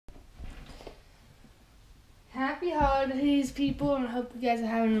Happy holidays, people, and I hope you guys are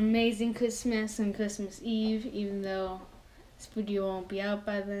having an amazing Christmas and Christmas Eve, even though this video won't be out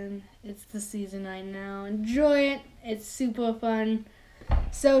by then. It's the season right now. Enjoy it. It's super fun.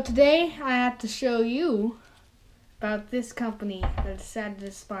 So today I have to show you about this company that decided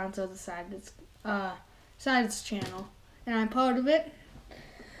to sponsor the Sides channel, and I'm part of it.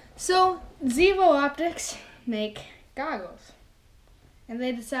 So Xevo Optics make goggles, and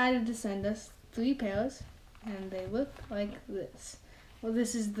they decided to send us 3 pairs. And they look like this. Well,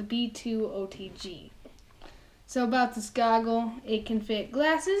 this is the B2 OTG. So about this goggle, it can fit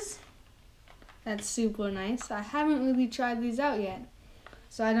glasses. That's super nice. I haven't really tried these out yet,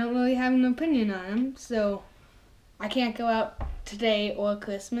 so I don't really have an opinion on them. So I can't go out today or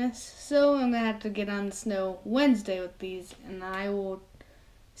Christmas, so I'm gonna have to get on the snow Wednesday with these, and I will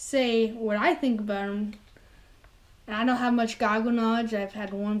say what I think about them. I don't have much goggle knowledge. I've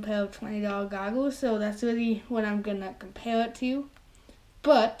had one pair of $20 goggles, so that's really what I'm going to compare it to.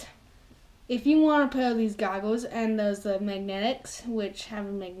 But if you want a pair of these goggles, and there's the magnetics, which have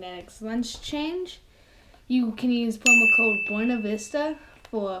a magnetics lens change, you can use promo code Buena Vista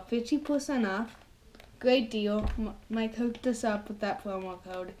for 50% off. Great deal. Mike hooked us up with that promo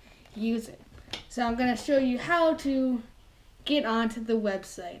code. Use it. So I'm going to show you how to get onto the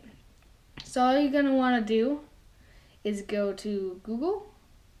website. So all you're going to want to do is go to Google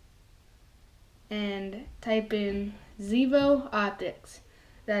and type in Xevo Optics.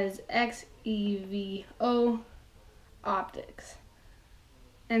 That is Xevo Optics.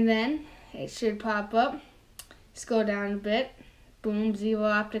 And then it should pop up. Scroll down a bit. Boom, Xevo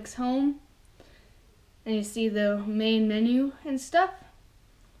Optics home. And you see the main menu and stuff.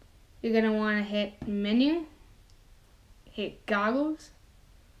 You're going to want to hit menu, hit goggles.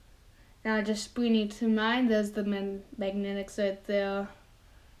 Now just bring you to mind, there's the magnetics right there,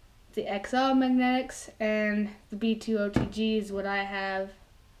 the XR magnetics, and the B2 OTG is what I have.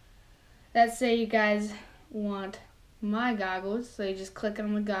 Let's say you guys want my goggles, so you just click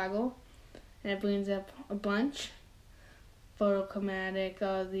on the goggle, and it brings up a bunch. Photochromatic,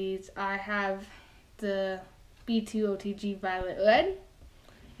 all these. I have the B2 OTG Violet Red.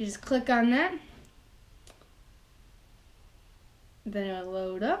 You just click on that, then it'll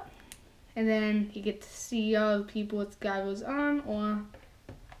load up. And then you get to see all the people with goggles on, or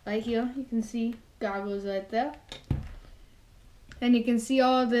right here, you can see goggles right there. And you can see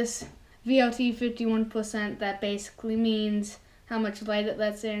all this VLT 51%. That basically means how much light it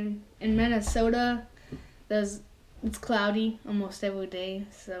lets in. In Minnesota, it's cloudy almost every day,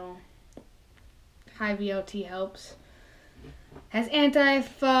 so high VLT helps. Has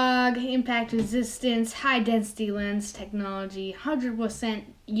anti-fog, impact resistance, high density lens technology, 100%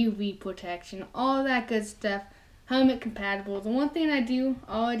 UV protection, all that good stuff. Helmet compatible. The one thing I do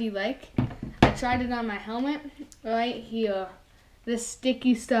already like, I tried it on my helmet right here. This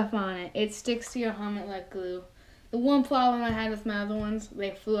sticky stuff on it. It sticks to your helmet like glue. The one problem I had with my other ones,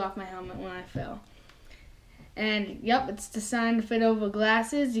 they flew off my helmet when I fell. And yep, it's designed to fit over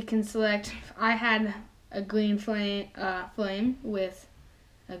glasses. You can select, I had a green flame with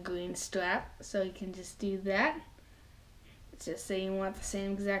a green strap, so you can just do that. Just say you want the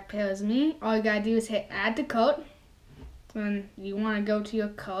same exact pair as me. All you gotta do is hit add to cart. When you want to go to your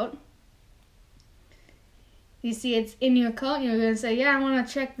cart, you see it's in your cart, you're gonna say, yeah, I want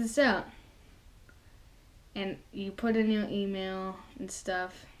to check this out, and you put in your email and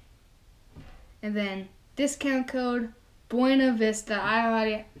stuff, and then discount code Buena Vista.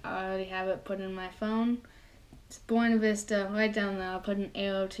 I already have it put in my phone. It's Buena Vista right down there. I'll put an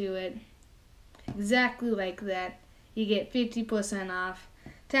arrow to it. Exactly like that. You get 50% off.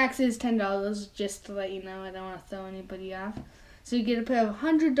 Taxes $10, just to let you know. I don't want to throw anybody off. So you get a pair of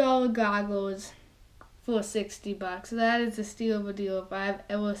 $100 goggles for $60. That is a steal of a deal if I've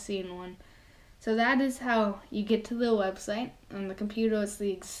ever seen one. So that is how you get to the website. On the computer, it's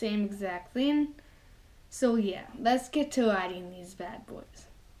the same exact thing. So yeah, let's get to riding these bad boys.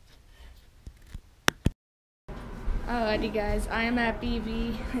 Alrighty guys, I am at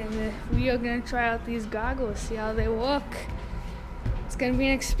BV, and we are going to try out these goggles, see how they work. It's going to be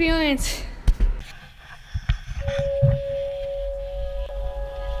an experience.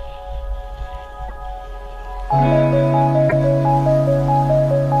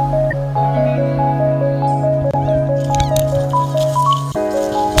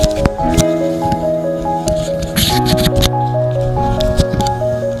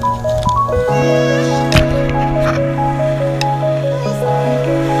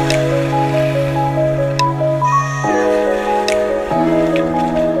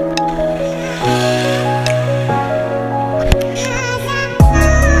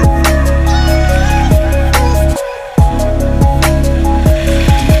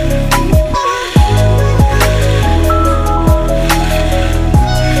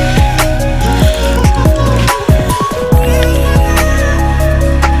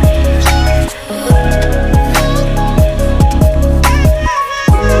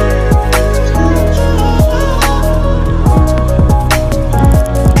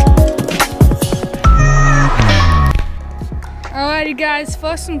 guys,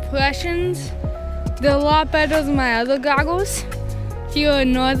 first impressions, they're a lot better than my other goggles. Here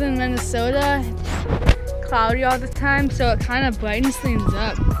in northern Minnesota, it's cloudy all the time, so it kind of brightens things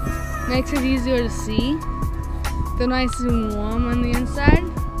up. Makes it easier to see. They're nice and warm on the inside.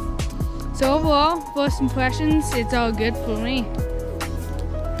 So overall, first impressions, it's all good for me.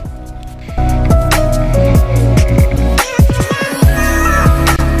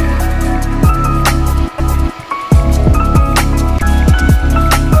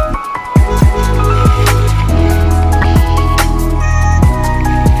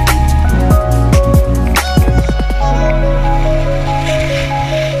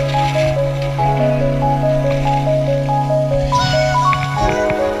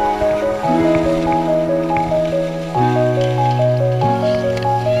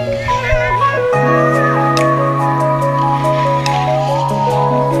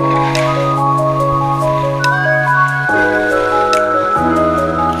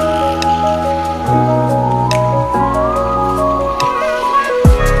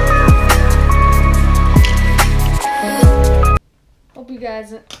 Hope you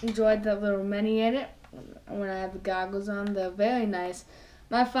guys enjoyed that little mini edit when I have the goggles on. They're very nice.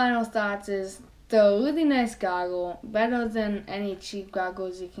 My final thoughts is they're a really nice goggle, better than any cheap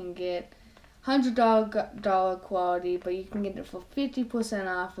goggles you can get. $100 quality, but you can get it for 50%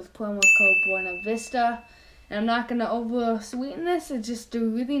 off with promo code Buena Vista. And I'm not going to over sweeten this, it's just a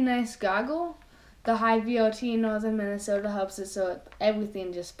really nice goggle. The high VOT in northern Minnesota helps it so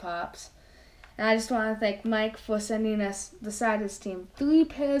everything just pops. And I just want to thank Mike for sending us, the Siders team, 3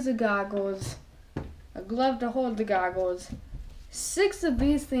 pairs of goggles, a glove to hold the goggles, 6 of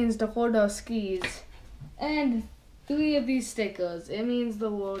these things to hold our skis, and 3 of these stickers. It means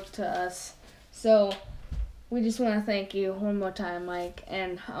the world to us. So we just want to thank you one more time, Mike.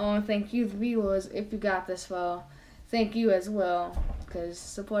 And I want to thank you, the viewers, if you got this far. Thank you as well, because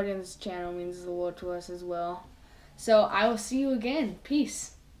supporting this channel means the world to us as well. So I will see you again.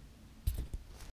 Peace.